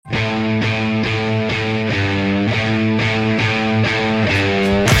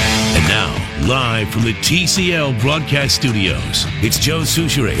from the TCL Broadcast Studios, it's Joe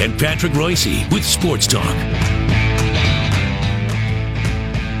Souchere and Patrick Royce with Sports Talk.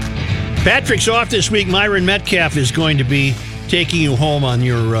 Patrick's off this week. Myron Medcalf is going to be taking you home on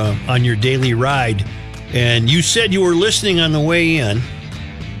your daily ride. And you said you were listening on the way in,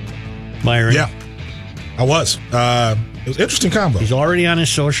 Myron. Yeah, I was. It was an interesting combo. He's already on his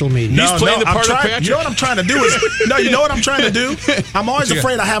social media. He's playing the part of Patrick. You know what I'm trying to do is you know what I'm trying to do? I'm always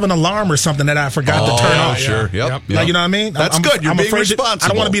afraid I have an alarm or something that I forgot to turn on. Sure. Yep. Like, you know what I mean? That's good. You're being responsible. I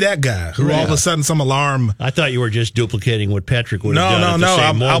don't want to be that guy who all of a sudden some alarm. I thought you were just duplicating what Patrick would have done.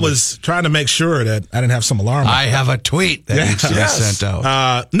 No. I was trying to make sure that I didn't have some alarm. I have a tweet that needs to be sent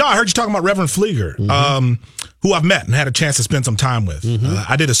out. No, I heard you talking about Reverend Flieger, who I've met and had a chance to spend some time with.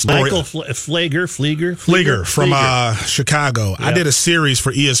 I did a story. Michael Flieger from Chicago. I did a series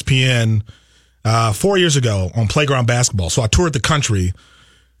for ESPN 4 years ago on playground basketball. So I toured the country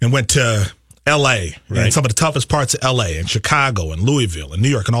and went to L.A. and some of the toughest parts of L.A. and Chicago and Louisville and New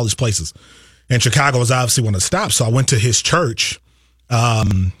York and all these places. And Chicago was obviously one of the stops. So I went to his church. I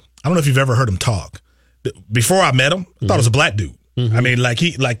don't know if you've ever heard him talk. Before I met him, I thought it was a black dude. I mean, I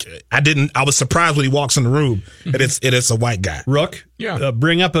was surprised when he walks in the room and it is a white guy. Rook,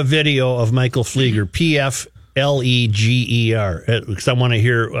 bring up a video of Michael Flieger, PFLEGER, because I want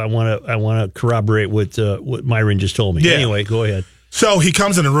to corroborate what Myron just told me. Yeah. Anyway, go ahead. So he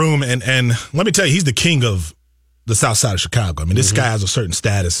comes in the room and let me tell you, he's the king of the South Side of Chicago. I mean, this guy has a certain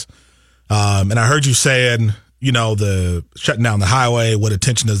status. And I heard you saying, the shutting down the highway, what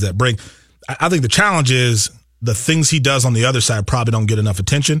attention does that bring? I think the challenge is the things he does on the other side probably don't get enough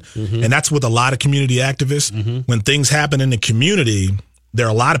attention. And that's with a lot of community activists. When things happen in the community, there are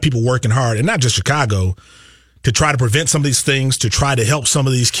a lot of people working hard, and not just Chicago, to try to prevent some of these things, to try to help some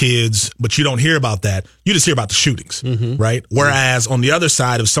of these kids. But you don't hear about that. You just hear about the shootings, right? Whereas on the other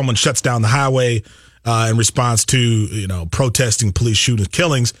side, if someone shuts down the highway in response to, protesting police shootings,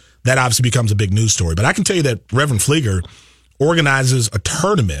 killings, that obviously becomes a big news story. But I can tell you that Reverend Flieger organizes a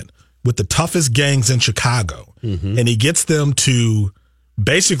tournament with the toughest gangs in Chicago. And he gets them to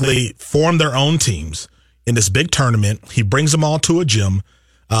basically form their own teams in this big tournament. He brings them all to a gym.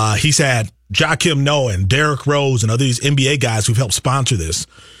 He's had Joakim Noah and Derrick Rose and other these NBA guys who've helped sponsor this.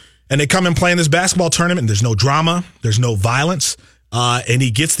 And they come and play in this basketball tournament, and there's no drama, there's no violence. And he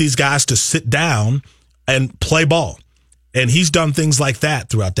gets these guys to sit down and play ball. And he's done things like that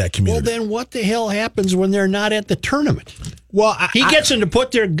throughout that community. Well, then what the hell happens when they're not at the tournament? Well, he gets them to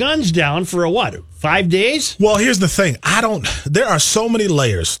put their guns down for 5 days? Well, here's the thing. There are so many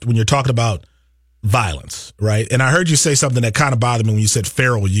layers when you're talking about violence, right? And I heard you say something that kind of bothered me when you said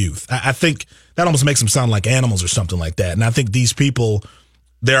feral youth. I think that almost makes them sound like animals or something like that. And I think these people,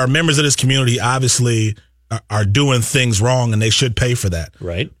 there are members of this community, obviously, are doing things wrong, and they should pay for that.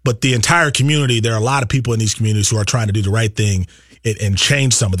 Right. But the entire community, there are a lot of people in these communities who are trying to do the right thing and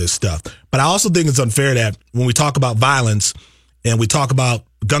change some of this stuff. But I also think it's unfair that when we talk about violence and we talk about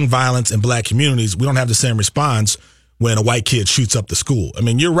gun violence in black communities, we don't have the same response when a white kid shoots up the school. I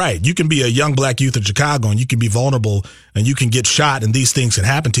mean, you're right. You can be a young black youth in Chicago, and you can be vulnerable, and you can get shot, and these things can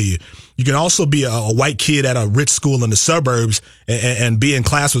happen to you. You can also be a white kid at a rich school in the suburbs and be in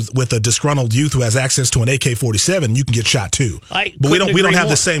class with a disgruntled youth who has access to an AK-47. You can get shot too. But we don't have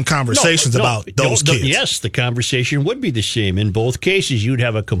the same conversations about those kids. Yes, the conversation would be the same. In both cases, you'd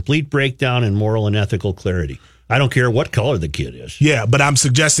have a complete breakdown in moral and ethical clarity. I don't care what color the kid is. Yeah, but I'm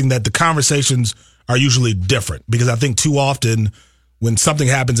suggesting that the conversations are usually different, because I think too often when something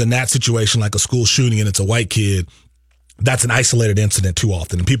happens in that situation, like a school shooting and it's a white kid, that's an isolated incident too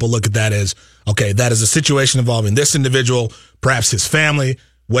often. And people look at that as, okay, that is a situation involving this individual, perhaps his family,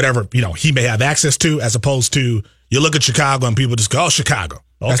 whatever, he may have access to, as opposed to you look at Chicago and people just go, oh, Chicago.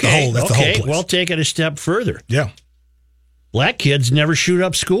 That's the whole place. Well, take it a step further. Yeah. Black kids never shoot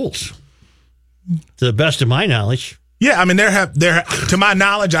up schools, to the best of my knowledge. Yeah, I mean, to my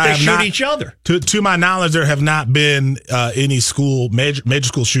knowledge, I have not. They shoot each other. To my knowledge, there have not been any major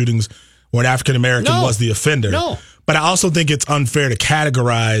school shootings where an African American was the offender. No. But I also think it's unfair to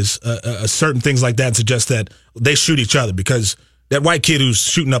categorize certain things like that and suggest that they shoot each other, because that white kid who's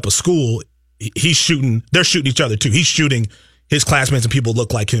shooting up a school, they're shooting each other too. He's shooting his classmates and people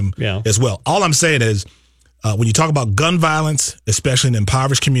look like him as well. All I'm saying is, when you talk about gun violence, especially in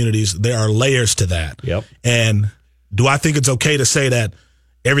impoverished communities, there are layers to that. Yep. And do I think it's okay to say that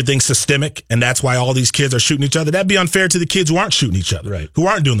everything's systemic and that's why all these kids are shooting each other? That'd be unfair to the kids who aren't shooting each other, who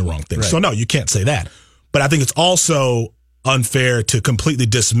aren't doing the wrong thing. Right. So, no, you can't say that. But I think it's also unfair to completely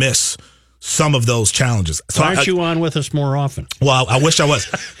dismiss some of those challenges. So Why aren't you on with us more often? Well, I wish I was.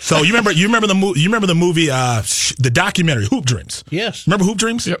 So you remember the movie the documentary Hoop Dreams. Yes. Remember Hoop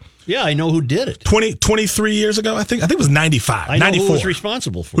Dreams? Yep. Yeah, I know who did it. 23 years ago, I think it was 95. I know 94, who was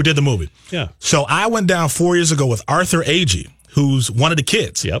responsible for it. who did the movie. Yeah. So I went down 4 years ago with Arthur Agee, who's one of the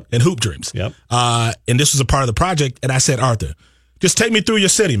kids in Hoop Dreams. Yep. And this was a part of the project. And I said, Arthur, just take me through your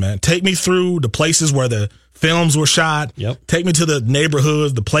city, man. Take me through the places where the films were shot. Yep. Take me to the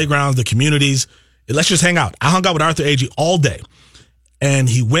neighborhoods, the playgrounds, the communities. And let's just hang out. I hung out with Arthur Agee all day. And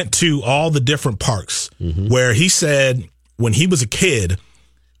he went to all the different parks where he said when he was a kid,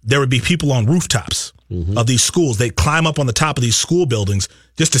 there would be people on rooftops of these schools. They'd climb up on the top of these school buildings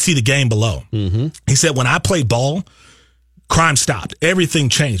just to see the game below. He said, when I played ball, crime stopped. Everything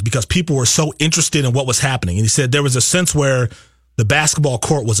changed because people were so interested in what was happening. And he said there was a sense where the basketball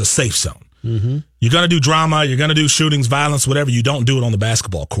court was a safe zone. You're going to do drama, you're going to do shootings, violence, whatever. You don't do it on the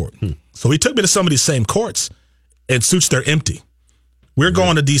basketball court. So he took me to some of these same courts, and suits, they're empty. We're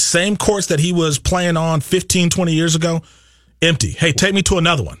going to these same courts that he was playing on 15, 20 years ago. Empty. Hey, take me to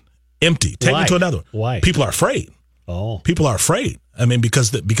another one. Empty. Take me to another one. Why? People are afraid. Oh. People are afraid. I mean,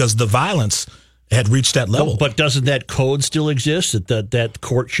 because the violence had reached that level. But doesn't that code still exist, that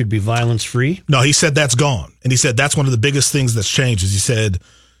court should be violence-free? No, he said that's gone. And he said that's one of the biggest things that's changed is he said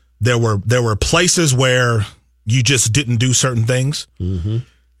there were places where you just didn't do certain things. And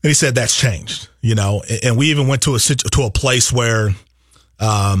he said that's changed, and we even went to a place where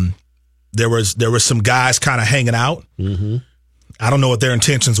there was some guys kind of hanging out. I don't know what their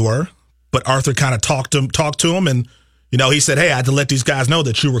intentions were, but Arthur kind of talked to him, and he said, "Hey, I had to let these guys know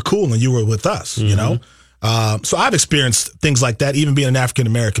that you were cool and you were with us." So I've experienced things like that, even being an African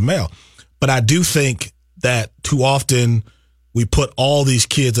American male. But I do think that too often we put all these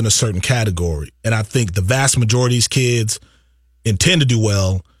kids in a certain category, and I think the vast majority of these kids intend to do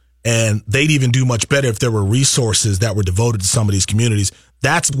well, and they'd even do much better if there were resources that were devoted to some of these communities.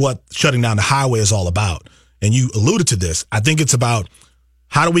 That's what shutting down the highway is all about. And you alluded to this. I think it's about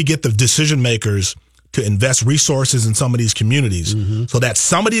how do we get the decision makers to invest resources in some of these communities so that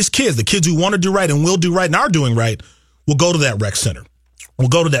some of these kids, the kids who want to do right and will do right and are doing right, will go to that rec center. Will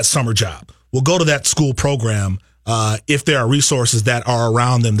go to that summer job. Will go to that school program if there are resources that are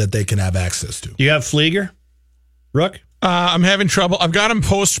around them that they can have access to. Do you have Flieger, Rook? I'm having trouble. I've got him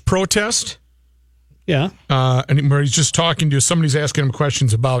post-protest. Yeah. And where he's just talking to somebody's asking him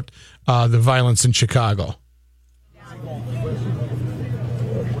questions about the violence in Chicago.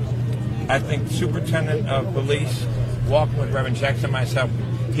 I think Superintendent of Police walking with Reverend Jackson and myself,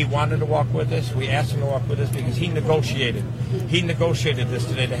 he wanted to walk with us. We asked him to walk with us because he negotiated. He negotiated this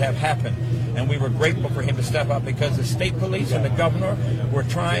today to have happen. And we were grateful for him to step up because the state police and the governor were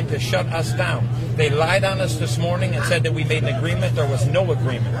trying to shut us down. They lied on us this morning and said that we made an agreement. There was no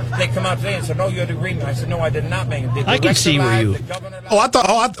agreement. They come out today and said, "No, you had an agreement." I said, "No, I did not make it." I can see where you.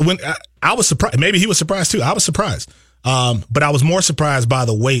 I was surprised. Maybe he was surprised too. I was surprised. But I was more surprised by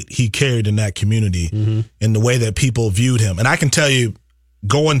the weight he carried in that community and the way that people viewed him. And I can tell you,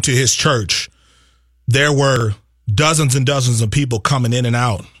 going to his church, there were dozens and dozens of people coming in and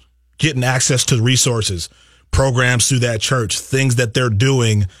out, getting access to resources, programs through that church, things that they're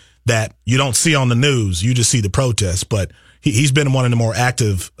doing that you don't see on the news. You just see the protests. But he's been one of the more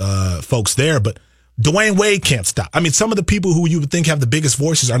active folks there. But Dwayne Wade can't stop. I mean, some of the people who you would think have the biggest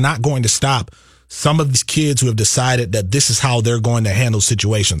voices are not going to stop some of these kids who have decided that this is how they're going to handle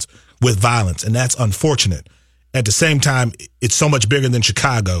situations with violence. And that's unfortunate. At the same time, it's so much bigger than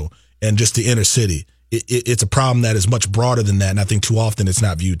Chicago and just the inner city. It's a problem that is much broader than that, and I think too often it's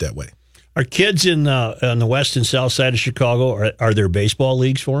not viewed that way. Are kids on the west and south side of Chicago, are there baseball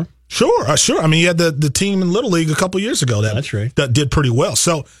leagues for them? Sure. I mean, you had the team in Little League a couple years ago that's right. that did pretty well.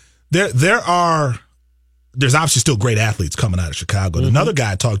 So there's obviously still great athletes coming out of Chicago. And another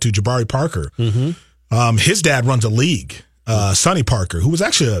guy I talked to, Jabari Parker, his dad runs a league, Sonny Parker, who was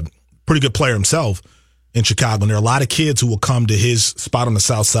actually a pretty good player himself in Chicago. And there are a lot of kids who will come to his spot on the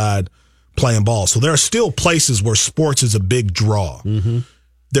south side playing ball. So there are still places where sports is a big draw.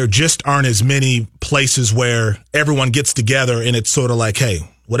 There just aren't as many places where everyone gets together and it's sort of like, hey,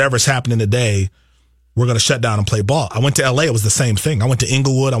 whatever's happening today, we're going to shut down and play ball. I went to L.A. It was the same thing. I went to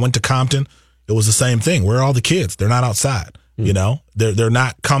Inglewood. I went to Compton. It was the same thing. Where are all the kids? They're not outside. You know, they're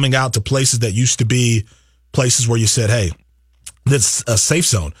not coming out to places that used to be places where you said, hey, this a safe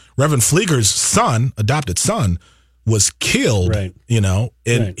zone. Reverend Flieger's son, adopted son, was killed,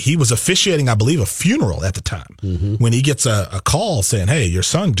 and he was officiating, I believe, a funeral at the time when he gets a call saying, hey, your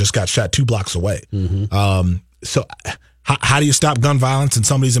son just got shot 2 blocks away. So how do you stop gun violence in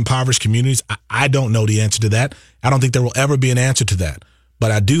some of these impoverished communities? I don't know the answer to that. I don't think there will ever be an answer to that. But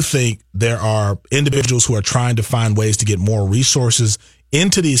I do think there are individuals who are trying to find ways to get more resources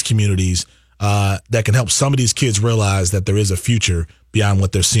into these communities that can help some of these kids realize that there is a future beyond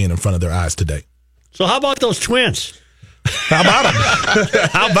what they're seeing in front of their eyes today. So how about those twins? How about them?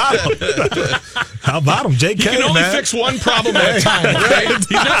 How about them? JK, you can only fix one problem at a time, right?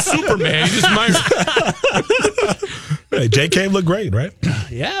 He's not Superman. He's just Myron. Hey, JK looked great, right?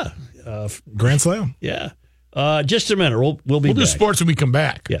 Yeah. Grand Slam. Yeah. Just a minute. We'll be back. We'll do sports when we come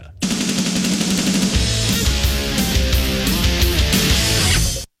back. Yeah.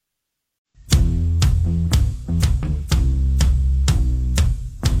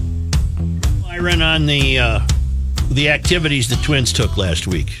 Myron, on the activities the Twins took last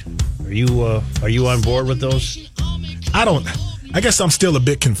week, are you on board with those? I guess I'm still a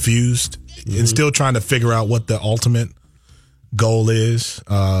bit confused and still trying to figure out what the ultimate goal is.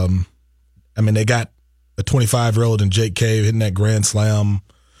 I mean, they got a 25-year-old in Jake Cave hitting that grand slam,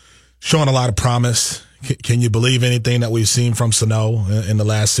 showing a lot of promise. Can you believe anything that we've seen from Sano in the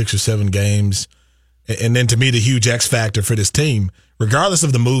last 6 or 7 games? And then to me, the huge X factor for this team, regardless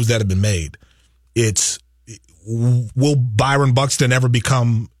of the moves that have been made, it's will Byron Buxton ever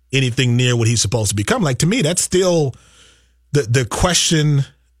become anything near what he's supposed to become? Like, to me, that's still the question,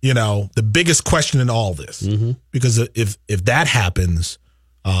 the biggest question in all this. Mm-hmm. Because if that happens,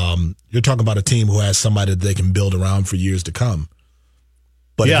 you're talking about a team who has somebody that they can build around for years to come.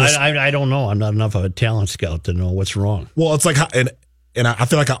 But yeah, I don't know. I'm not enough of a talent scout to know what's wrong. Well, it's like, and I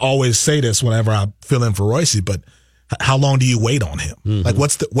feel like I always say this whenever I fill in for Royce, but how long do you wait on him? Mm-hmm. Like,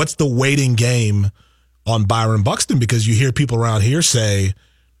 what's the waiting game on Byron Buxton? Because you hear people around here say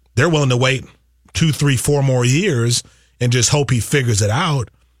they're willing to wait 2, 3, 4 more years and just hope he figures it out.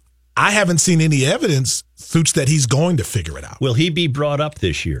 I haven't seen any evidence, Suits, that he's going to figure it out. Will he be brought up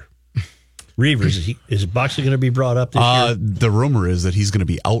this year? Reavers, is Buxton going to be brought up this year? The rumor is that he's going to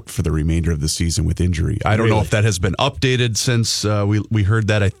be out for the remainder of the season with injury. I don't know if that has been updated since we heard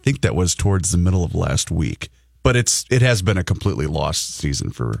that. I think that was towards the middle of last week. But it has been a completely lost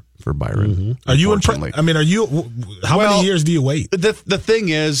season for Byron. Mm-hmm. Are you impressed? I mean, how many years do you wait? The thing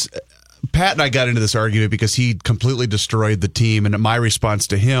is, Pat and I got into this argument because he completely destroyed the team, and my response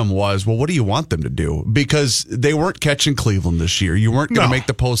to him was, well, what do you want them to do? Because they weren't catching Cleveland this year. You weren't going to make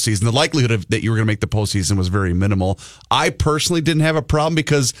the postseason. The likelihood that you were going to make the postseason was very minimal. I personally didn't have a problem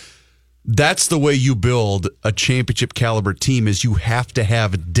because that's the way you build a championship caliber team, is you have to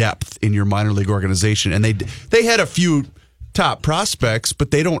have depth in your minor league organization. And they had a few top prospects,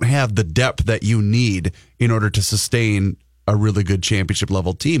 but they don't have the depth that you need in order to sustain a really good championship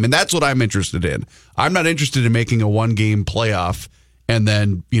level team. And that's what I'm interested in. I'm not interested in making a 1-game playoff and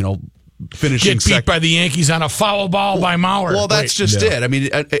then, finishing get beat by the Yankees on a foul ball by Mauer. Well, that's just it. I mean,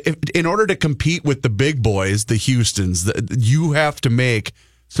 in order to compete with the big boys, the Houstons, you have to make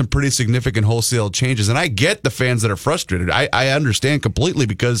some pretty significant wholesale changes. And I get the fans that are frustrated. I understand completely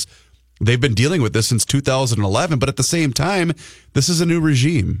because they've been dealing with this since 2011. But at the same time, this is a new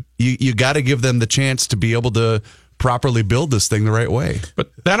regime. You got to give them the chance to be able to properly build this thing the right way.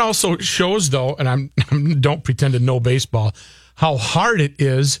 But that also shows, though, and I don't pretend to know baseball, how hard it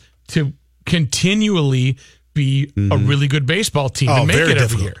is to continually be a really good baseball team and make it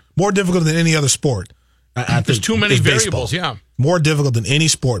every year. More difficult than any other sport. There's too many variables, yeah. More difficult than any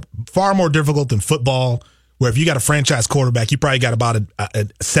sport. Far more difficult than football, where if you got a franchise quarterback, you probably got about a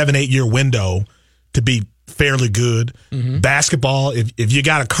 7-8 year window to be fairly good. Mm-hmm. Basketball, if you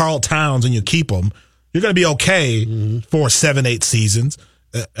got a Karl Towns and you keep him, you're going to be okay for 7-8 seasons.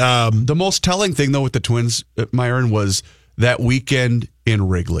 The most telling thing, though, with the Twins, Myron, was that weekend in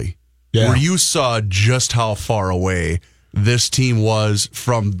Wrigley, where you saw just how far away this team was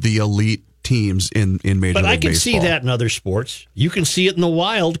from the elite teams in Major League Baseball. But I can see that in other sports. You can see it in the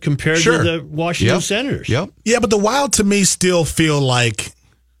Wild compared to the Washington Senators. Yep. Yeah, but the Wild, to me, still feel like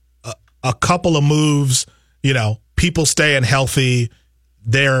a couple of moves, people staying healthy,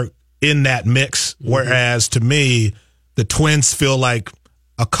 they're in that mix. Mm-hmm. Whereas to me, the Twins feel like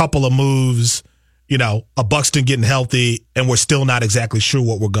a couple of moves, a Buxton getting healthy, and we're still not exactly sure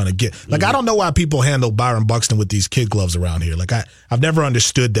what we're going to get. Like, I don't know why people handle Byron Buxton with these kid gloves around here. Like, I've never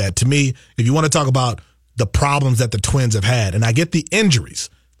understood that. To me, if you want to talk about the problems that the Twins have had, and I get the injuries.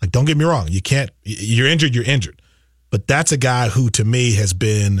 Like, don't get me wrong. You're injured. But that's a guy who, to me, has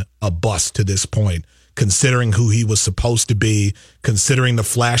been a bust to this point, considering who he was supposed to be, considering the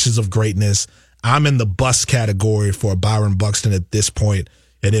flashes of greatness. I'm in the bust category for Byron Buxton at this point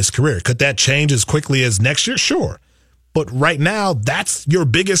in his career. Could that change as quickly as next year? Sure. But right now, that's your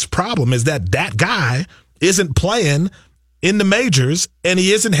biggest problem, is that guy isn't playing in the majors and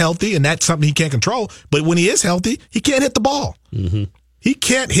he isn't healthy, and that's something he can't control. But when he is healthy, he can't hit the ball. Mm-hmm. He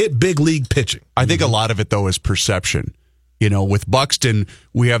can't hit big league pitching. I think a lot of it, though, is perception. With Buxton,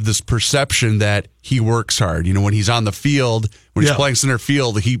 we have this perception that he works hard. When he's on the field, when he's playing center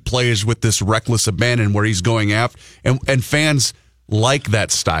field, he plays with this reckless abandon where he's going after. And fans like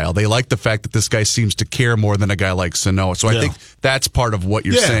that style. They like the fact that this guy seems to care more than a guy like Sano. So I think that's part of what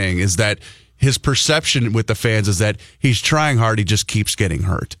you're saying, is that his perception with the fans is that he's trying hard, he just keeps getting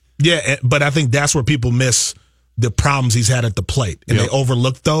hurt. Yeah, but I think that's where people miss the problems he's had at the plate, and they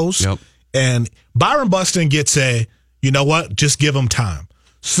overlook those. And Byron Buxton gets a, you know what, just give him time.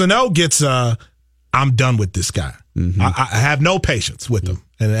 Sano gets a, I'm done with this guy. I have no patience with him,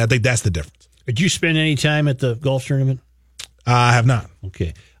 and I think that's the difference. Did you spend any time at the golf tournament? I have not.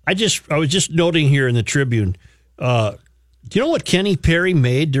 Okay. I was just noting here in the Tribune, do you know what Kenny Perry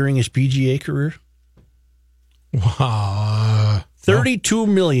made during his PGA career? Wow.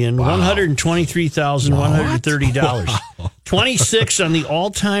 $32,123,130. 26 on the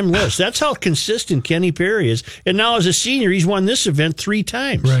all-time list. That's how consistent Kenny Perry is. And now as a senior, he's won this event 3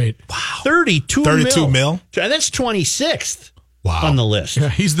 times. Right. Wow. 32 mil. That's 26th on the list. Yeah,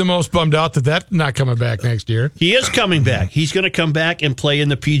 he's the most bummed out that that's not coming back next year. He is coming back. He's going to come back and play in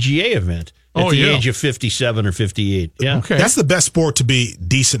the PGA event at the age of 57 or 58. Yeah. Okay. That's the best sport to be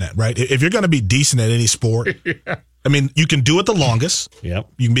decent at, right? If you're going to be decent at any sport, I mean, you can do it the longest. Yep.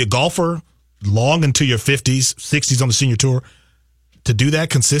 You can be a golfer long into your 50s, 60s on the senior tour. To do that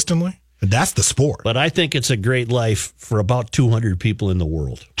consistently, that's the sport. But I think it's a great life for about 200 people in the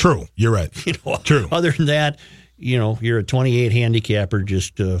world. True. You're right. True. Other than that, you're a 28 handicapper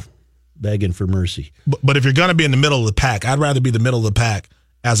just begging for mercy. But if you're going to be in the middle of the pack, I'd rather be the middle of the pack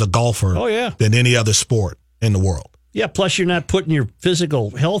as a golfer than any other sport in the world. Yeah, plus you're not putting your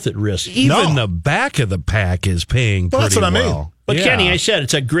physical health at risk. Even the back of the pack is paying pretty well. That's what I mean. But Kenny, I said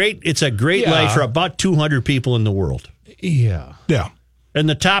it's a great life for about 200 people in the world. Yeah. Yeah. And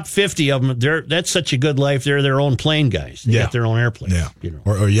the top 50 of them, that's such a good life. They're their own plane guys. They got their own airplanes. Yeah.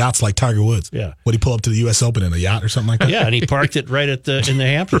 Or yachts like Tiger Woods. Yeah. Would he pull up to the U.S. Open in a yacht or something like that? Yeah, and he parked it right in the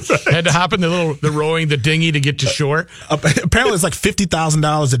Hamptons. Had to hop in the rowing, the dinghy to get to shore. Apparently it's like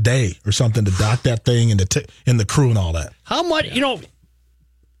 $50,000 a day or something to dock that thing and the crew and all that. How much,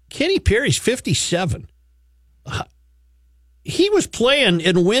 Kenny Perry's 57. He was playing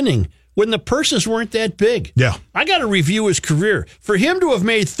and winning when the purses weren't that big. Yeah. I got to review his career. For him to have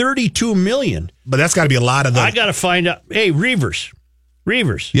made $32 million. But that's got to be a lot of them. I got to find out. Hey, Reavers.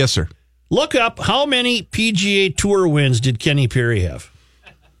 Yes, sir. Look up how many PGA Tour wins did Kenny Perry have?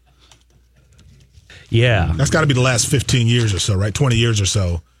 Yeah. That's got to be the last 15 years or so, right? 20 years or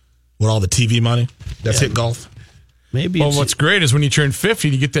so with all the TV money that's hit golf. Maybe. Well, what's great is when you turn 50,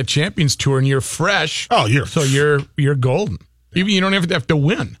 you get that Champions Tour and you're fresh. Oh, so you're golden. Even you don't have to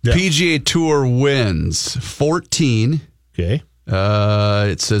win. Yeah. PGA Tour wins 14. Okay.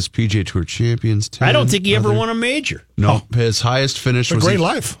 It says PGA Tour champions 10. I don't think he ever won a major. No, his highest finish was a great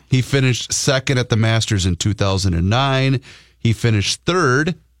life. He finished second at the Masters in 2009. He finished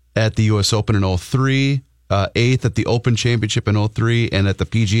third at the U.S. Open in 2003, eighth at the Open Championship in 2003, and at the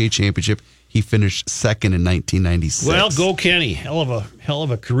PGA Championship, he finished second in 1996. Well, go Kenny. Hell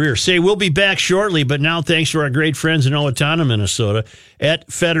of a career. Say, we'll be back shortly, but now thanks to our great friends in Owatonna, Minnesota,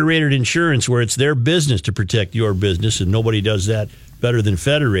 at Federated Insurance, where it's their business to protect your business, and nobody does that better than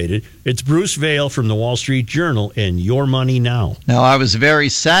Federated. It's Bruce Vail from the Wall Street Journal and Your Money Now. Now, I was very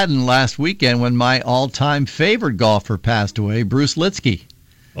saddened last weekend when my all-time favorite golfer passed away, Bruce Litsky.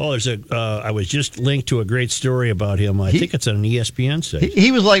 Oh, I was just linked to a great story about him. I think it's on an ESPN site.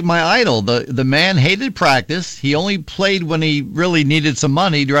 He was like my idol. The man hated practice. He only played when he really needed some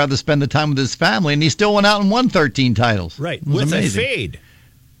money. He'd rather spend the time with his family, and he still went out and won 13 titles. Right, with amazing. a fade.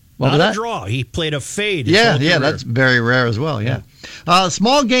 What Not a draw. He played a fade. Yeah, that's very rare as well, yeah.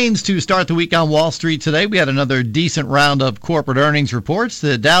 Small gains to start the week on Wall Street today. We had another decent round of corporate earnings reports.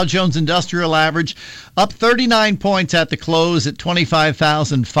 The Dow Jones Industrial Average up 39 points at the close at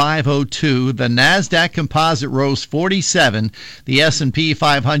 25,502. The NASDAQ Composite rose 47. The S&P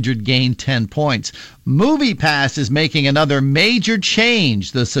 500 gained 10 points. MoviePass is making another major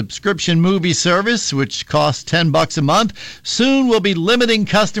change. The subscription movie service, which costs $10 a month, soon will be limiting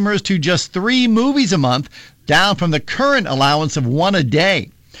customers to just 3 movies a month, down from the current allowance of 1 a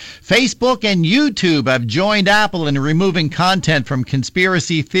day. Facebook and YouTube have joined Apple in removing content from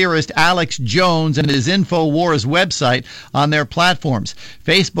conspiracy theorist Alex Jones and his InfoWars website on their platforms.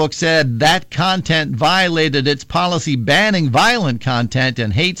 Facebook said that content violated its policy banning violent content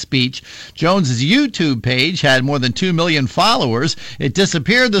and hate speech. Jones's YouTube page had more than 2 million followers. It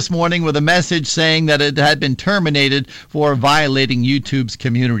disappeared this morning with a message saying that it had been terminated for violating YouTube's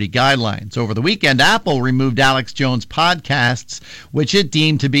community guidelines. Over the weekend, Apple removed Alex Jones' podcasts, which it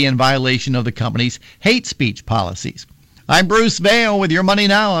deemed to be in violation of the company's hate speech policies. I'm Bruce Vail with your Money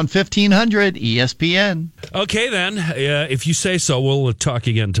Now on 1500 ESPN. Okay, then. If you say so, we'll talk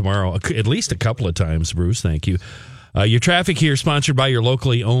again tomorrow. At least a couple of times, Bruce. Thank you. Your traffic here sponsored by your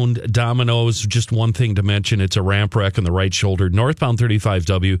locally owned Domino's. Just one thing to mention. It's a ramp wreck on the right shoulder. Northbound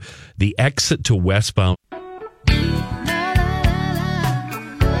 35W, the exit to westbound.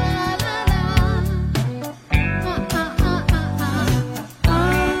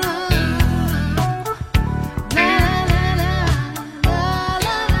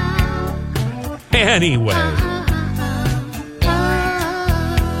 Anyway.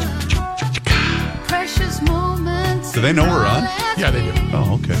 Do they know we're on? Yeah, they do.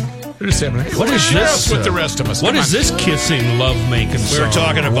 Oh, okay. They're just having What is this with the rest of us? What is this kissing, love-making song? We were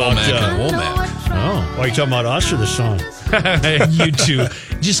talking about... Womack. Oh, are you talking about us or the song? You two.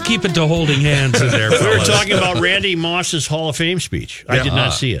 Just keep it to holding hands in there, We were fellas. talking about Randy Moss's Hall of Fame speech. I did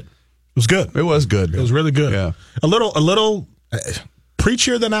not see it. It was good. It was good. It was really good. Yeah. A little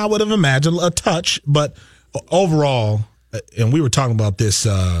preachier than I would have imagined, a touch, but overall, and we were talking about this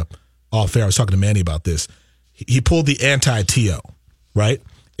off air. I was talking to Manny about this. He pulled the anti-TO, right,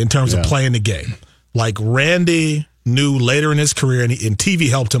 in terms of playing the game. Like Randy knew later in his career, and TV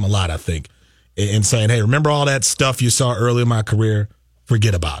helped him a lot, I think, in saying, hey, remember all that stuff you saw early in my career?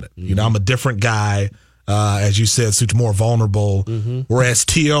 Forget about it. You know, I'm a different guy. As you said, Such more vulnerable. Whereas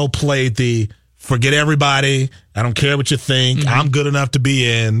T.O. played the forget everybody. I don't care what you think. I'm good enough to be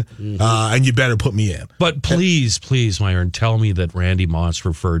in, and you better put me in. But please, Myron, tell me that Randy Moss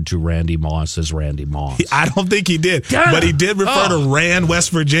referred to Randy Moss as Randy Moss. I don't think he did. Yeah. But he did refer to Rand,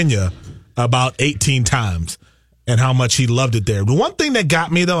 West Virginia about 18 times and how much he loved it there. The one thing that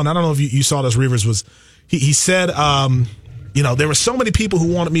got me, though, and I don't know if you saw this, Reavers, was he said, there were so many people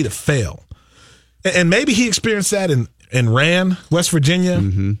who wanted me to fail. And maybe he experienced that in Rand, West Virginia,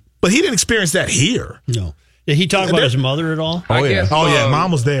 but he didn't experience that here. No. Did he talk about his mother at all? Oh, yeah.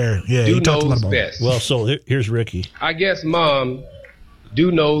 Mom was there. Yeah, he talked about best. Well, so here's Ricky. I guess Mom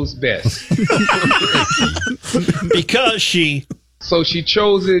knows best. Because she... So she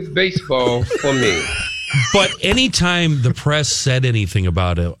chose baseball for me. But anytime the press said anything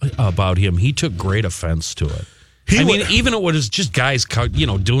about him, he took great offense to it. Even it was just guys,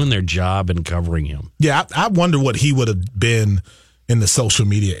 doing their job and covering him. Yeah, I wonder what he would have been in the social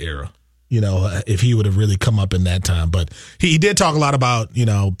media era, if he would have really come up in that time. But he did talk a lot about,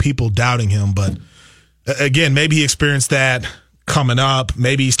 people doubting him. But again, maybe he experienced that coming up.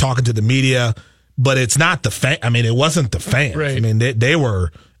 Maybe he's talking to the media, but it's not the fan. I mean, it wasn't the fans. Right. I mean, they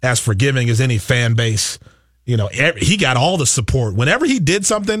were as forgiving as any fan base. He got all the support. Whenever he did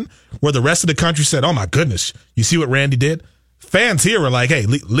something where the rest of the country said, oh, my goodness, you see what Randy did? Fans here were like, hey,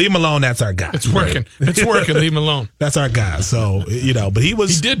 leave him alone. That's our guy. It's working. It's working. Leave him alone. That's our guy. So, but he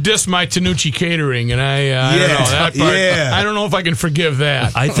did diss my Tanucci catering, and I don't know that part. Yeah. I don't know if I can forgive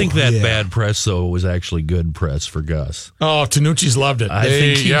that. I think that bad press, though, was actually good press for Gus. Oh, Tanucci's loved it. I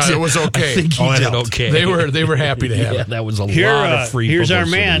think he did. It was okay. I think he did okay. They were happy to have it. That was a lot of free Here's our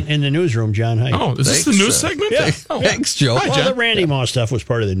publicity. man in the newsroom, John Haidt. Oh, is this the news segment? Yeah. Thanks, Joe. Well, the Randy Moss stuff was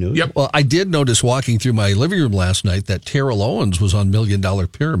part of the news. Yep. Well, I did notice walking through my living room last night that Terrell Owens was on $1 Million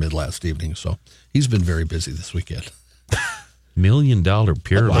Pyramid last evening, so he's been very busy this weekend. $1 Million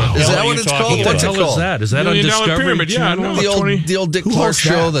Pyramid. Wow. Is What that are what you it's talking called? about? What's it What the hell is called? that? Is that $1 on Million Discovery Pyramid, yeah, Channel? no. The old Dick Who Clark hosts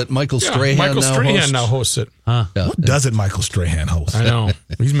show that? that Michael Yeah, Strahan Michael now Strahan hosts. now hosts it. Yeah. what doesn't Michael Strahan host? I know.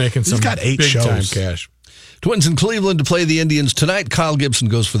 He's making some got 8 big time shows. cash. Twins in Cleveland to play the Indians tonight. Kyle Gibson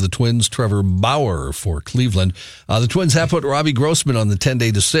goes for the Twins. Trevor Bauer for Cleveland. The Twins have put Robbie Grossman on the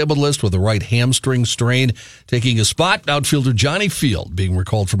 10-day disabled list with a right hamstring strain. Taking a spot, outfielder Johnny Field being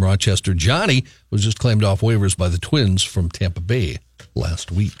recalled from Rochester. Johnny was just claimed off waivers by the Twins from Tampa Bay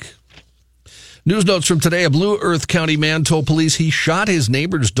last week. News notes from today. A Blue Earth County man told police he shot his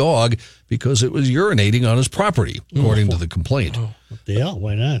neighbor's dog because it was urinating on his property, according to the complaint. What the hell?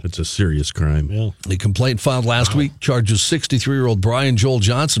 Why not? It's a serious crime. Yeah. The complaint filed last week charges 63-year-old Brian Joel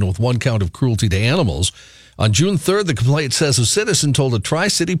Johnson with 1 count of cruelty to animals. On June 3rd, the complaint says a citizen told a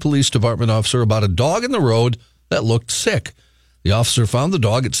Tri-City Police Department officer about a dog in the road that looked sick. The officer found the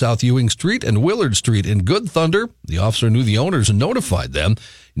dog at South Ewing Street and Willard Street in Good Thunder. The officer knew the owners and notified them.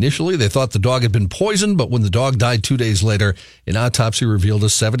 Initially, they thought the dog had been poisoned, but when the dog died 2 days later, an autopsy revealed a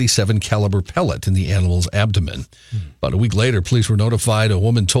 .77 caliber pellet in the animal's abdomen. About a week later, police were notified. A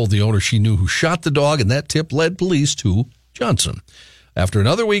woman told the owner she knew who shot the dog, and that tip led police to Johnson. After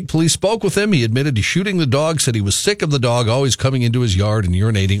another week, police spoke with him. He admitted to shooting the dog, said he was sick of the dog always coming into his yard and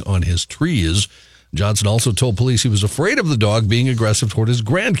urinating on his trees. Johnson also told police he was afraid of the dog being aggressive toward his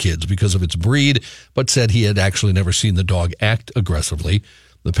grandkids because of its breed, but said he had actually never seen the dog act aggressively.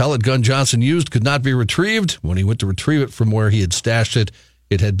 The pellet gun Johnson used could not be retrieved. When he went to retrieve it from where he had stashed it,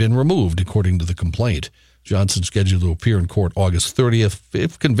 it had been removed, according to the complaint. Johnson scheduled to appear in court August 30th.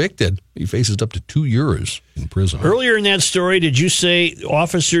 If convicted, he faces up to 2 years in prison. Earlier in that story, did you say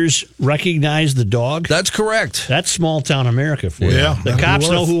officers recognize the dog? That's correct. That's small town America for you. Yeah. The cops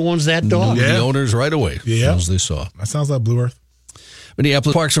know who owns that dog. Knew the owners right away, as they saw. That sounds like Blue Earth.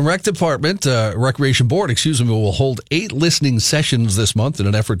 Minneapolis Parks and Recreation Board, will hold 8 listening sessions this month in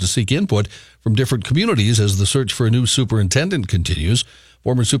an effort to seek input from different communities as the search for a new superintendent continues.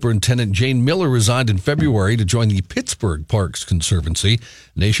 Former Superintendent Jane Miller resigned in February to join the Pittsburgh Parks Conservancy.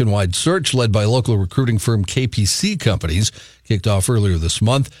 A nationwide search led by local recruiting firm KPC Companies kicked off earlier this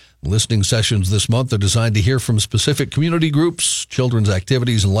month. Listening sessions this month are designed to hear from specific community groups. Children's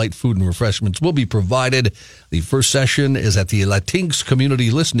activities and light food and refreshments will be provided. The first session is at the Latinx Community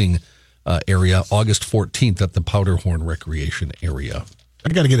Listening area, August 14th at the Powderhorn Recreation Area. I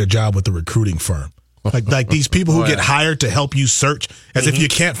got to get a job with the recruiting firm. Like these people who get hired to help you search, as if you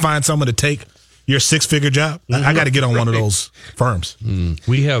can't find someone to take your 6-figure job. I got to get on one of those firms.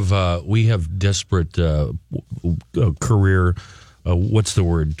 We have desperate career. What's the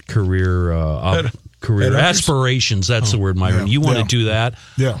word? Career aspirations. That's the word, Myron. You want to do that?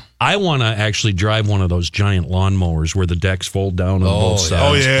 Yeah. I want to actually drive one of those giant lawnmowers where the decks fold down on both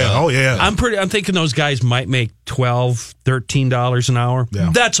sides. Oh yeah. I'm thinking those guys might make $12, $13 an hour.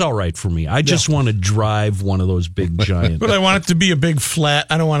 Yeah. That's all right for me. I just want to drive one of those big giant. But I want it to be a big flat.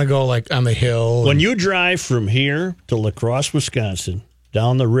 I don't want to go like on the hill. When you drive from here to La Crosse, Wisconsin,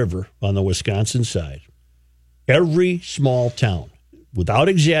 down the river on the Wisconsin side, every small town, without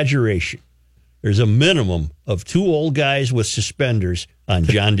exaggeration, there's a minimum of 2 old guys with suspenders on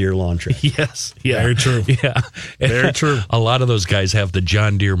John Deere lawn tractor. Yes. Yeah. Very true. Yeah. Very true. A lot of those guys have the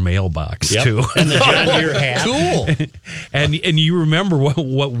John Deere mailbox too. And the John Deere hat. Cool. And you remember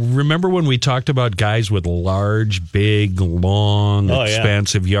remember when we talked about guys with large, big, long,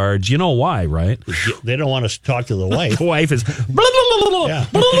 expansive yards? You know why, right? They don't want to talk to the wife. The wife is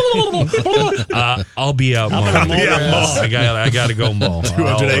I'll be out mowing. I got to go mow.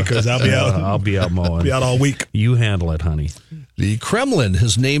 200 acres. I'll be out. I'll be out mowing. Be out all week. You handle it, honey. The Kremlin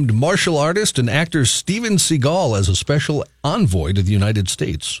has named martial artist and actor Steven Seagal as a special envoy to the United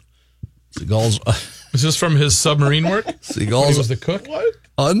States. Seagal's Is this from his submarine work? Seagal's He was the cook? What?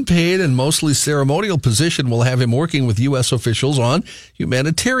 unpaid and mostly ceremonial position will have him working with U.S. officials on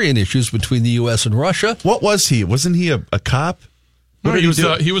humanitarian issues between the U.S. and Russia. What was he? Wasn't he a cop? No, he was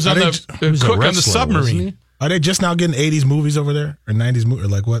on the cook on the submarine. Are they just now getting 80s movies over there or 90s movies or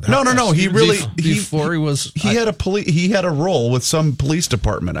like what? No. He really Before he had a role with some police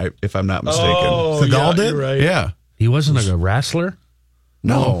department, if I'm not mistaken. Oh, Seagal did? you're right. Yeah. He wasn't a wrestler?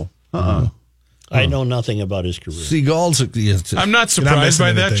 No. I know nothing about his career. Seagal's. I'm not surprised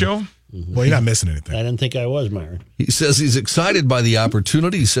by that, Joe. Well, you're not missing anything. I didn't think I was, Myron. He says he's excited by the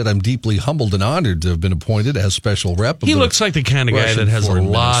opportunity. He said, "I'm deeply humbled and honored to have been appointed as special rep." He looks like the kind of guy Russian that has a Foreign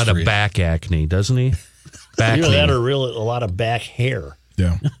lot Ministry. of back acne, doesn't he? Back Either that acne. or a lot of back hair.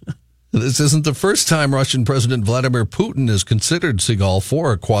 Yeah. This isn't the first time Russian President Vladimir Putin has considered Seagal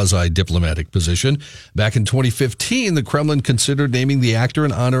for a quasi-diplomatic position. Back in 2015, the Kremlin considered naming the actor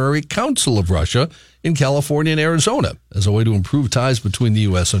an honorary consul of Russia in California and Arizona as a way to improve ties between the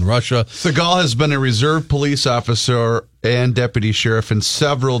U.S. and Russia. Seagal has been a reserve police officer and deputy sheriff in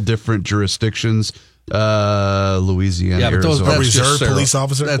several different jurisdictions. Louisiana, But Arizona. that's reserve just police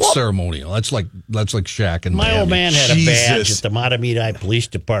officer? That's ceremonial. That's like Shaq and My old man had a badge at the Matamidi Police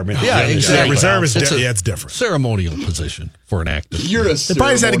Department. Yeah, exactly. Reserve is It's a it's different. ceremonial position for an actor. You're a They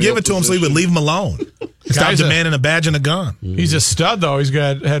probably just had to give it to him so he would leave him alone. Stop Guy's demanding a badge and a gun. He's a stud, though. He's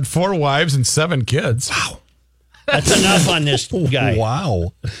had 4 wives and 7 kids. Wow. That's enough on this guy.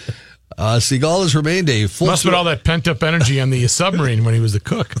 Wow. Seagal has remained a full. Must have been all that pent-up energy on the submarine when he was the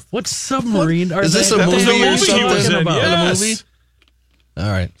cook. What submarine are Is this they? a That was movie the or movie he something? was in, yes. A movie?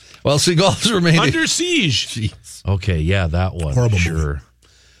 All right. Well, Seagal has remained Under Siege. Jeez. Okay, yeah, that one. Horrible Sure.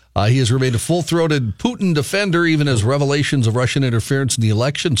 He has remained a full-throated Putin defender even as revelations of Russian interference in the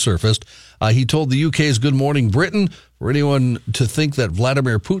election surfaced. He told the UK's Good Morning Britain, for anyone to think that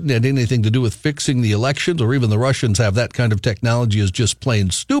Vladimir Putin had anything to do with fixing the elections or even the Russians have that kind of technology is just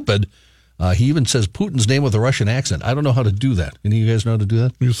plain stupid. He even says Putin's name with a Russian accent. I don't know how to do that. Any of you guys know how to do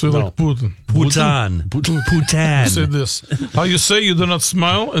that? You say like Putin. Putin. You say this. How you say you do not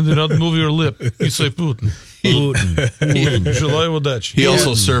smile and do not move your lip. You say Putin. Putin. July Wadachi. He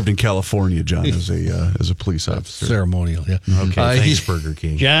also served in California, John, as a police officer. Ceremonial, yeah. Okay, thanks, Burger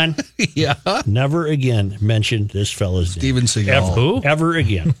King. John, Yeah. never again mention this fella's name. Steven Seagal. Ever. Who? Ever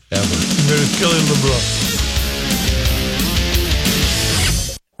again. Ever. There's Kelly LeBron.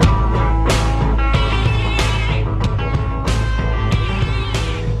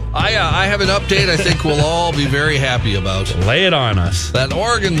 Yeah, I have an update I think we'll all be very happy about. Lay it on us. That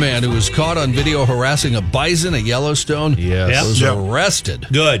Oregon man who was caught on video harassing a bison at Yellowstone was arrested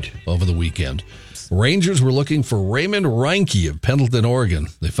over the weekend. Rangers were looking for Raymond Reinke of Pendleton, Oregon.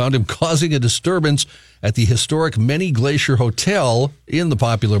 They found him causing a disturbance at the historic Many Glacier Hotel in the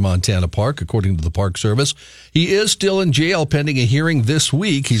popular Montana Park, according to the Park Service. He is still in jail pending a hearing this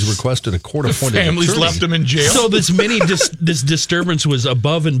week. He's requested a court-appointed attorney. Family's left him in jail. So this disturbance was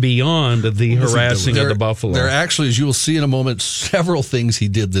above and beyond the harassing of the buffalo. There are actually, as you will see in a moment, several things he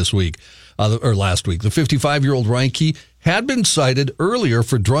did this week, or last week. The 55-year-old Reinke had been cited earlier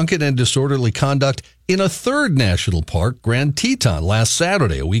for drunken and disorderly conduct in a third national park, Grand Teton, last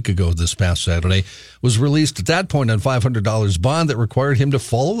Saturday. A week ago this past Saturday, was released at that point on $500 bond that required him to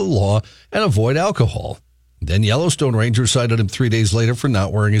follow the law and avoid alcohol. Then Yellowstone Rangers cited him 3 days later for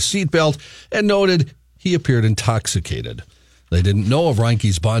not wearing a seatbelt and noted he appeared intoxicated. They didn't know of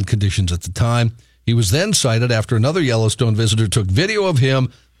Reinke's bond conditions at the time. He was then cited after another Yellowstone visitor took video of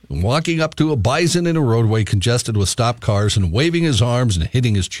him walking up to a bison in a roadway congested with stopped cars and waving his arms and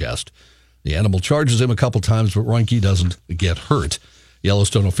hitting his chest. The animal charges him a couple times, but Reinke doesn't get hurt.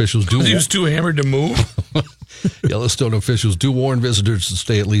 Yellowstone officials do... He was too hammered to move? Yellowstone officials do warn visitors to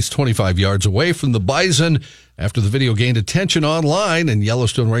stay at least 25 yards away from the bison. After the video gained attention online and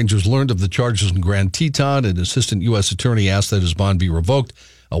Yellowstone Rangers learned of the charges in Grand Teton, an assistant U.S. attorney asked that his bond be revoked.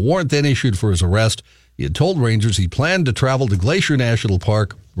 A warrant then issued for his arrest. He had told Rangers he planned to travel to Glacier National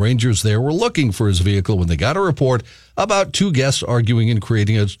Park. Rangers there were looking for his vehicle when they got a report about two guests arguing and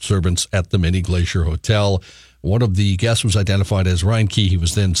creating a disturbance at the Many Glacier Hotel. One of the guests was identified as Reinke. He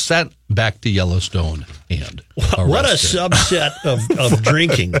was then sent back to Yellowstone and arrested. What a subset of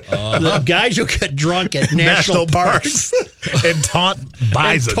drinking. The guys who get drunk at national parks and taunt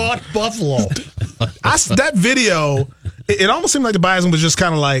bison. And taunt buffalo. That video, it almost seemed like the bison was just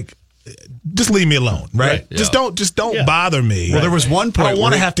kind of like, just leave me alone, right? Yeah. Just don't bother me. Well, there was one point I don't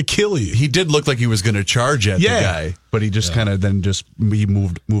want to have to kill you. He did look like he was going to charge at the guy, but he just kind of he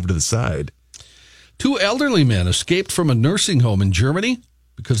moved to the side. Two elderly men escaped from a nursing home in Germany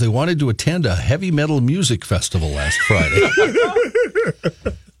because they wanted to attend a heavy metal music festival last Friday.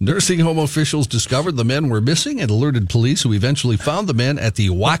 Nursing home officials discovered the men were missing and alerted police, who eventually found the men at the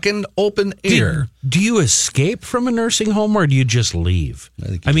Wacken Open Air. Do you escape from a nursing home or do you just leave?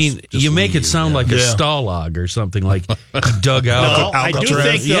 I mean, you make it sound like a Stalag or something, like you dug out. No, I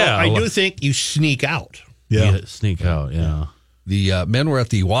do think you sneak out. Yeah, sneak out, The men were at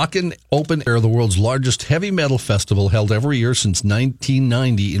the Wacken Open Air, the world's largest heavy metal festival, held every year since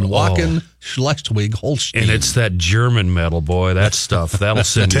 1990 in Wacken, Schleswig, Holstein. And it's that German metal, boy. That stuff, that'll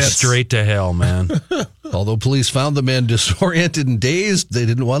send you straight to hell, man. Although police found the men disoriented and dazed, they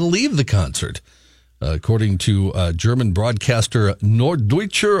didn't want to leave the concert. According to German broadcaster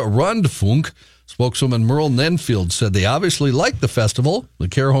Norddeutscher Rundfunk, spokeswoman Merle Nenfield said they obviously liked the festival. The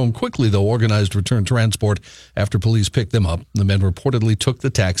care home quickly, though, organized return transport after police picked them up. The men reportedly took the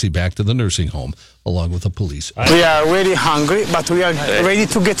taxi back to the nursing home, along with the police. We are really hungry, but we are ready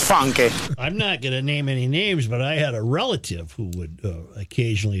to get funky. I'm not going to name any names, but I had a relative who would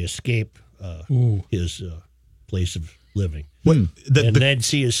occasionally escape his place of living. And then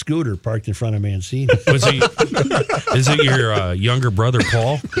see his scooter parked in front of Mancini. Is it your younger brother,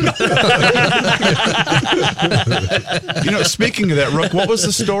 Paul? Speaking of that, Rook, what was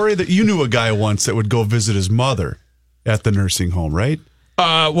the story that you knew a guy once that would go visit his mother at the nursing home, right?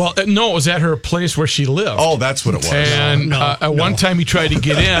 No, it was at her place where she lived. Oh, that's what it was. And one time he tried to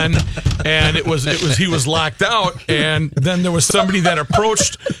get in, and he was locked out. And then there was somebody that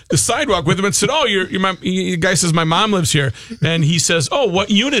approached the sidewalk with him and said, "Oh, the guy says my mom lives here." And he says, "Oh,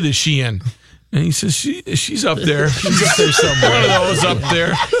 what unit is she in?" And he says, she's up there. She's up there somewhere. One of those up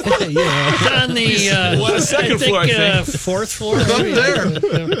there. On the second floor, I think. Fourth floor. Up there.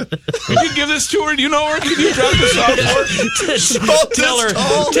 Can you give this to her? Do you know her? Can you drop this off for her? Tell her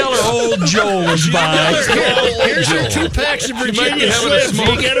old Joe was by. Here's her 2 packs of Virginia Slims. Can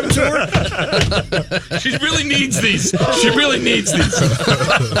you get them to her? She really needs these.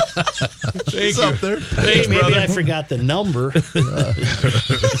 Thank you. Up there. Thanks, Maybe brother. I forgot the number.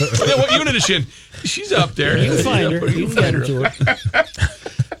 What unit is she in? She's up there. You can find her. You can get her to her.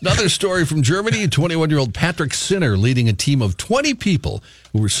 Another story from Germany, 21-year-old Patrick Sinner leading a team of 20 people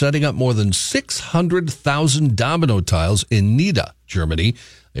who were setting up more than 600,000 domino tiles in Nida, Germany.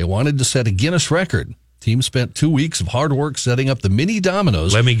 They wanted to set a Guinness record. Team spent 2 weeks of hard work setting up the mini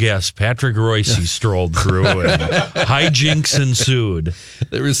dominoes. Let me guess. Patrick Royce strolled through and hijinks ensued.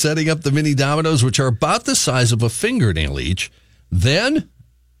 They were setting up the mini dominoes, which are about the size of a fingernail each. Then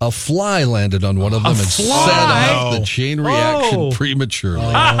A fly landed on one of them and set off the chain reaction prematurely.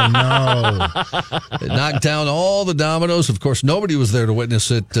 Oh, no. It knocked down all the dominoes. Of course, nobody was there to witness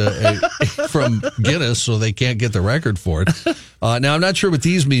it from Guinness, so they can't get the record for it. Now, I'm not sure what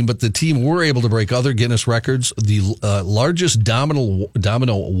these mean, but the team were able to break other Guinness records. The largest domino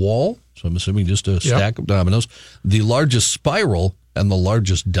wall, so I'm assuming just a stack of dominoes, the largest spiral, and the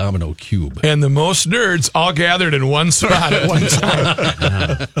largest domino cube. And the most nerds all gathered in one spot at one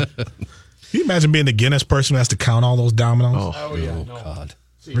time. Can you imagine being the Guinness person who has to count all those dominoes? God.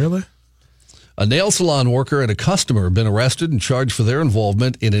 Really? A nail salon worker and a customer have been arrested and charged for their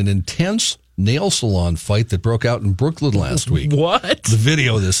involvement in an intense nail salon fight that broke out in Brooklyn last week. What? The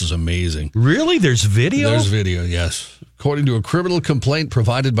video of this is amazing. Really? There's video? There's video, yes. According to a criminal complaint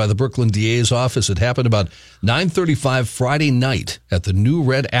provided by the Brooklyn DA's office, it happened about 9:35 Friday night at the New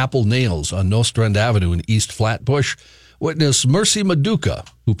Red Apple Nails on Nostrand Avenue in East Flatbush. Witness Mercy Maduka,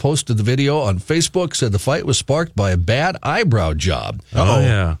 who posted the video on Facebook, said the fight was sparked by a bad eyebrow job. Oh,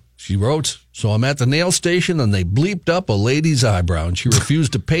 yeah. She wrote, "So I'm at the nail station and they bleeped up a lady's eyebrow and she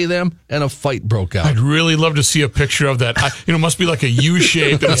refused to pay them and a fight broke out." I'd really love to see a picture of that. It must be like a U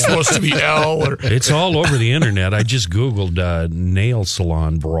shape and it's supposed to be L. It's all over the internet. I just Googled nail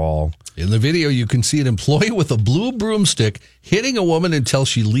salon brawl. In the video, you can see an employee with a blue broomstick hitting a woman until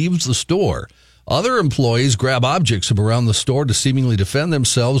she leaves the store. Other employees grab objects from around the store to seemingly defend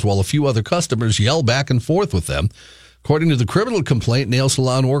themselves while a few other customers yell back and forth with them. According to the criminal complaint, nail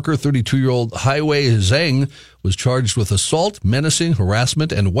salon worker 32-year-old Highway Zhang was charged with assault, menacing,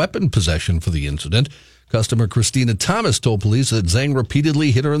 harassment, and weapon possession for the incident. Customer Christina Thomas told police that Zhang repeatedly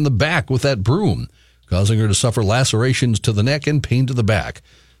hit her in the back with that broom, causing her to suffer lacerations to the neck and pain to the back.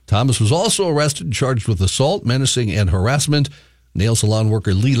 Thomas was also arrested and charged with assault, menacing, and harassment. Nail salon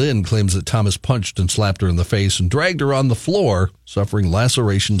worker Lee Lin claims that Thomas punched and slapped her in the face and dragged her on the floor, suffering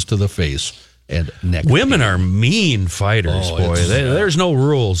lacerations to the face and neck. Women pain. are mean fighters, boy. There's no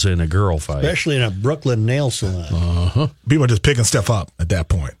rules in a girl fight. Especially in a Brooklyn nail salon. People are just picking stuff up at that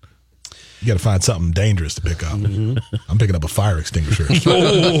point. You got to find something dangerous to pick up. I'm picking up a fire extinguisher.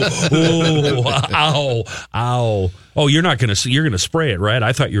 Ow. Oh, you're not going to you're going to spray it, right?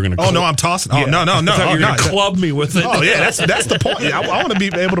 I thought you were going to. Oh, no, I'm tossing. Oh, no. I thought you were going to club me with it. Oh, yeah, that's the point. I want to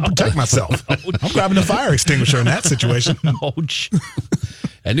be able to protect myself. I'm grabbing a fire extinguisher in that situation. Ouch.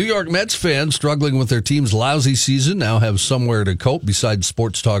 And New York Mets fans struggling with their team's lousy season now have somewhere to cope besides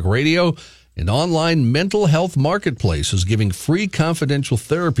sports talk radio. An online mental health marketplace is giving free confidential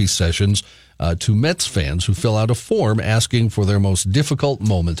therapy sessions to Mets fans who fill out a form asking for their most difficult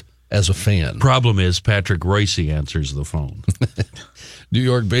moment as a fan. Problem is, Patrick Royce answers the phone. New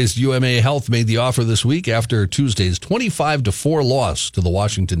York-based UMA Health made the offer this week after Tuesday's 25-4 loss to the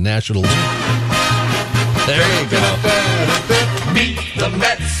Washington Nationals. There you go. Meet the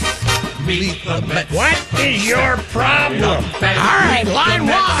Mets. Meet the Mets. What is your problem? All right, line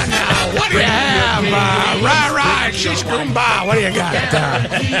one. What do you have? Rah, shish, kumbah. What do you got?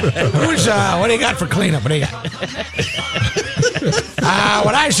 What do you got for cleanup? What do you got?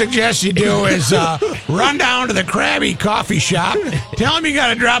 What I suggest you do is run down to the Krabby Coffee Shop. Tell him you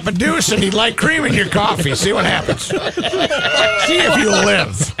got to drop a deuce and he'd like cream in your coffee. See what happens. See if you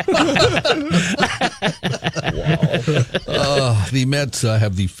live. The Mets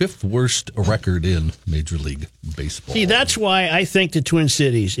have the fifth worst record in Major League Baseball. See, that's why I think the Twin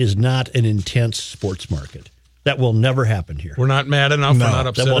Cities is not an intense sports market. That will never happen here. We're not mad enough. No, we're not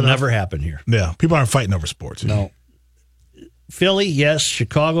upset That will enough. never happen here. Yeah, people aren't fighting over sports. No. Philly, yes.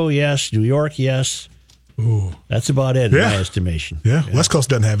 Chicago, yes. New York, yes. Ooh. That's about it in my estimation. Yeah, West Coast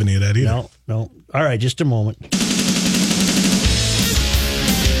doesn't have any of that either. No. All right, just a moment.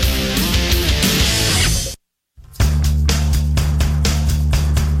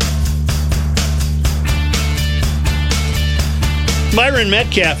 Myron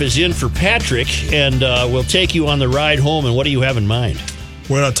Medcalf is in for Patrick, and we'll take you on the ride home. And what do you have in mind?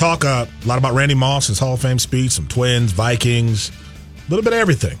 We're going to talk a lot about Randy Moss, his Hall of Fame speech, some Twins, Vikings, a little bit of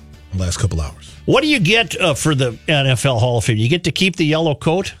everything in the last couple hours. What do you get for the NFL Hall of Fame? You get to keep the yellow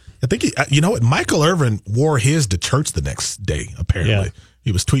coat? I think, you know what? Michael Irvin wore his to church the next day, apparently. Yeah.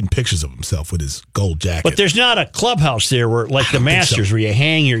 He was tweeting pictures of himself with his gold jacket. But there's not a clubhouse there where, like the Masters, where you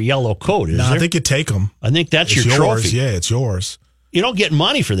hang your yellow coat, is there? I think you take them. I think that's It's your yours. trophy. Yeah, it's yours. You don't get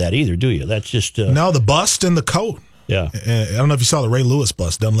money for that either, do you? That's just... No, the bust and the coat. Yeah. I don't know if you saw the Ray Lewis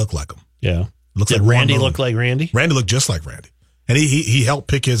bust. Doesn't look like him. Yeah. Looks Did like Randy Warren look like Randy? Randy looked just like Randy. And he helped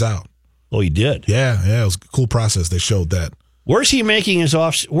pick his out. Oh, he did? Yeah, it was a cool process. They showed that. Where's he making his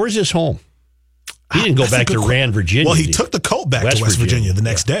off? Where's his home? He didn't go That's a back good to Rand, Virginia. Well, he took the coat back to West Virginia the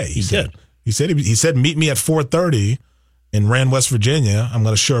next day. He did. He said, meet me at 4:30 and ran West Virginia, I'm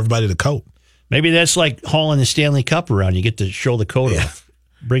going to show everybody the coat. Maybe that's like hauling the Stanley Cup around. You get to show the coat off.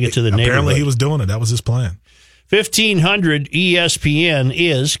 Bring it to the neighborhood. Apparently he was doing it. That was his plan. 1500 ESPN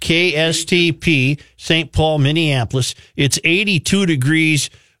is KSTP, St. Paul, Minneapolis. It's 82 degrees.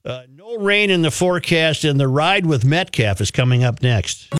 No rain in the forecast, and the ride with Metcalf is coming up next.